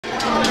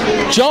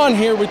John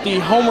here with the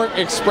Homework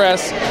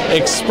Express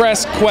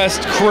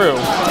Quest crew.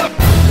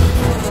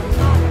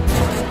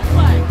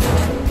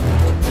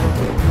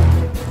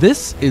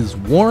 This is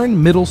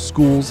Warren Middle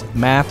School's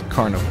Math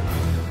Carnival,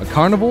 a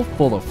carnival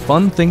full of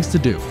fun things to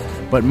do,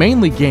 but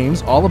mainly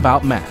games all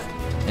about math.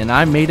 And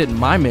I made it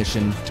my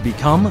mission to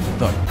become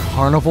the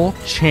Carnival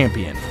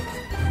Champion.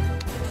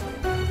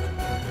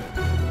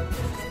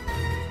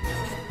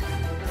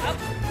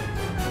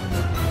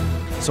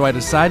 So I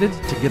decided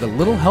to get a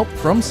little help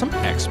from some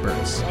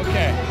experts.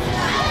 Okay,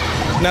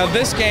 now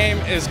this game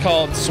is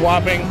called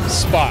Swapping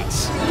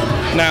Spots.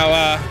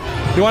 Now,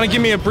 you want to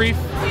give me a brief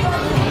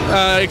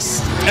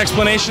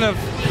explanation of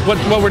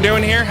what we're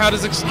doing here? How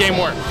does this game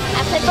work?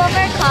 I flip over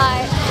a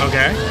card.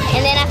 Okay.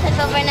 And then I flip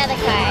over another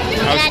card.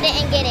 And I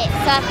didn't get it.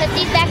 So I flip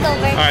these back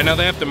over. All right, now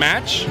they have to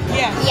match?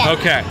 Yeah. Yeah.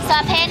 Okay. So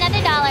I pay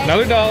another $1.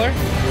 Another $1.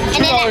 $2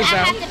 and then I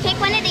down. have to pick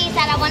one of these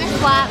that I want to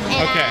swap.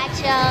 And I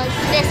chose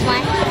this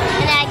one.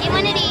 And then I get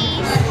one of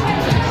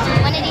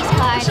these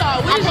cards. I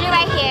put it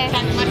right here.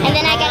 And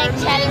then I gotta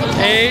try to get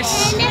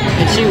ace.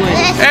 And she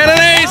wins. And an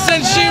ace,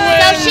 and she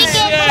wins. So she gets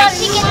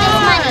this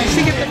money.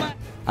 She gets the money.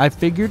 I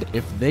figured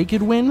if they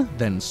could win,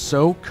 then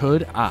so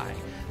could I.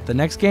 The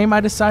next game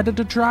I decided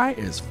to try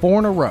is 4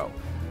 in a row.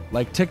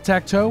 Like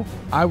tic-tac-toe,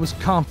 I was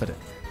confident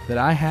that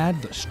I had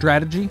the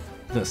strategy,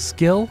 the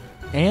skill,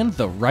 and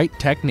the right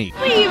technique.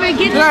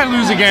 Did I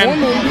lose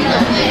again?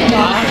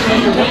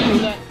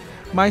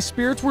 My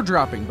spirits were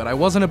dropping, but I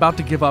wasn't about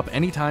to give up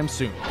anytime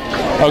soon.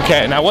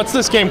 Okay, now what's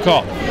this game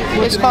called?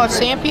 It's called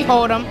Stampede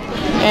Hold'em,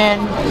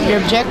 and your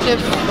objective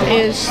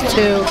is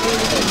to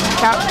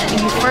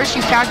first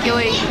you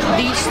calculate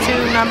these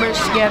two numbers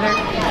together,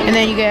 and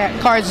then you get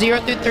cards 0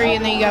 through 3,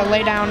 and then you gotta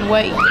lay down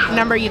what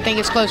number you think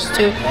it's closest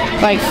to.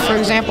 Like for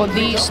example,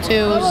 these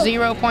two,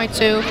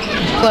 0.2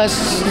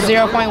 plus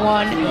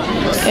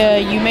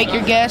 0.1. You make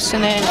your guess,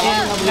 and then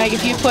like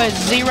if you put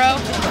 0,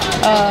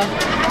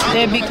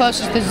 it'd be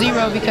closest to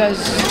 0 because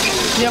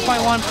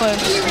 0.1 plus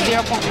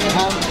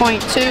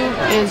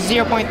 0.2 is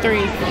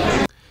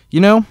 0.3.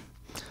 You know,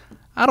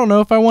 I don't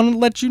know if I want to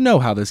let you know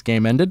how this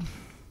game ended.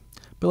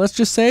 But let's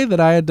just say that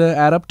I had to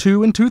add up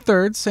 2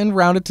 2/3 and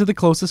round it to the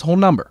closest whole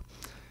number.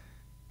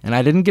 And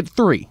I didn't get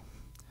 3,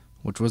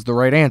 which was the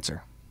right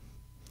answer.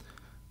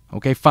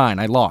 Okay, fine,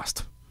 I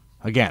lost.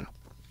 Again.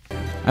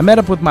 I met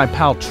up with my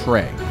pal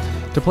Trey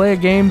to play a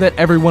game that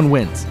everyone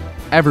wins.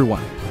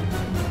 Everyone.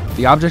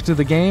 The object of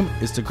the game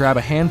is to grab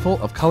a handful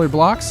of colored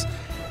blocks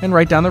and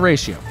write down the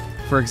ratio.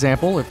 For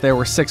example, if there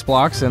were 6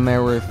 blocks and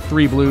there were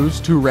 3 blues,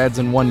 2 reds,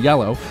 and 1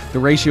 yellow, the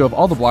ratio of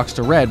all the blocks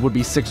to red would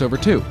be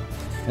 6/2.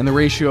 And the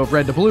ratio of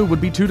red to blue would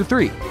be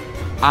 2:3.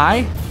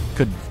 I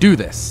could do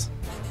this.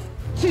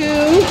 2.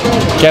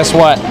 Guess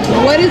what?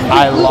 What is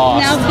I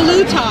lost. Now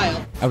blue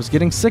tile. I was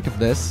getting sick of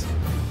this,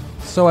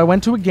 so I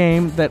went to a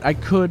game that I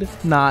could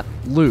not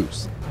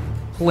lose.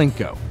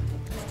 Plinko.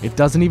 It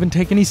doesn't even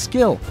take any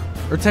skill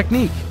or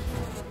technique.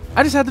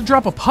 I just had to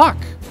drop a puck.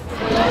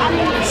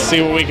 Let's see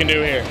what we can do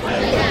here.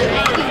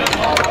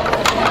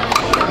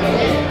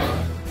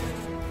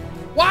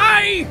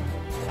 Why?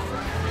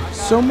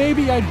 So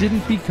maybe I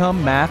didn't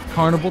become Math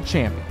Carnival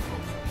Champion.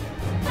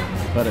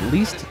 But at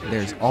least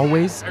there's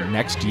always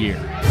next year.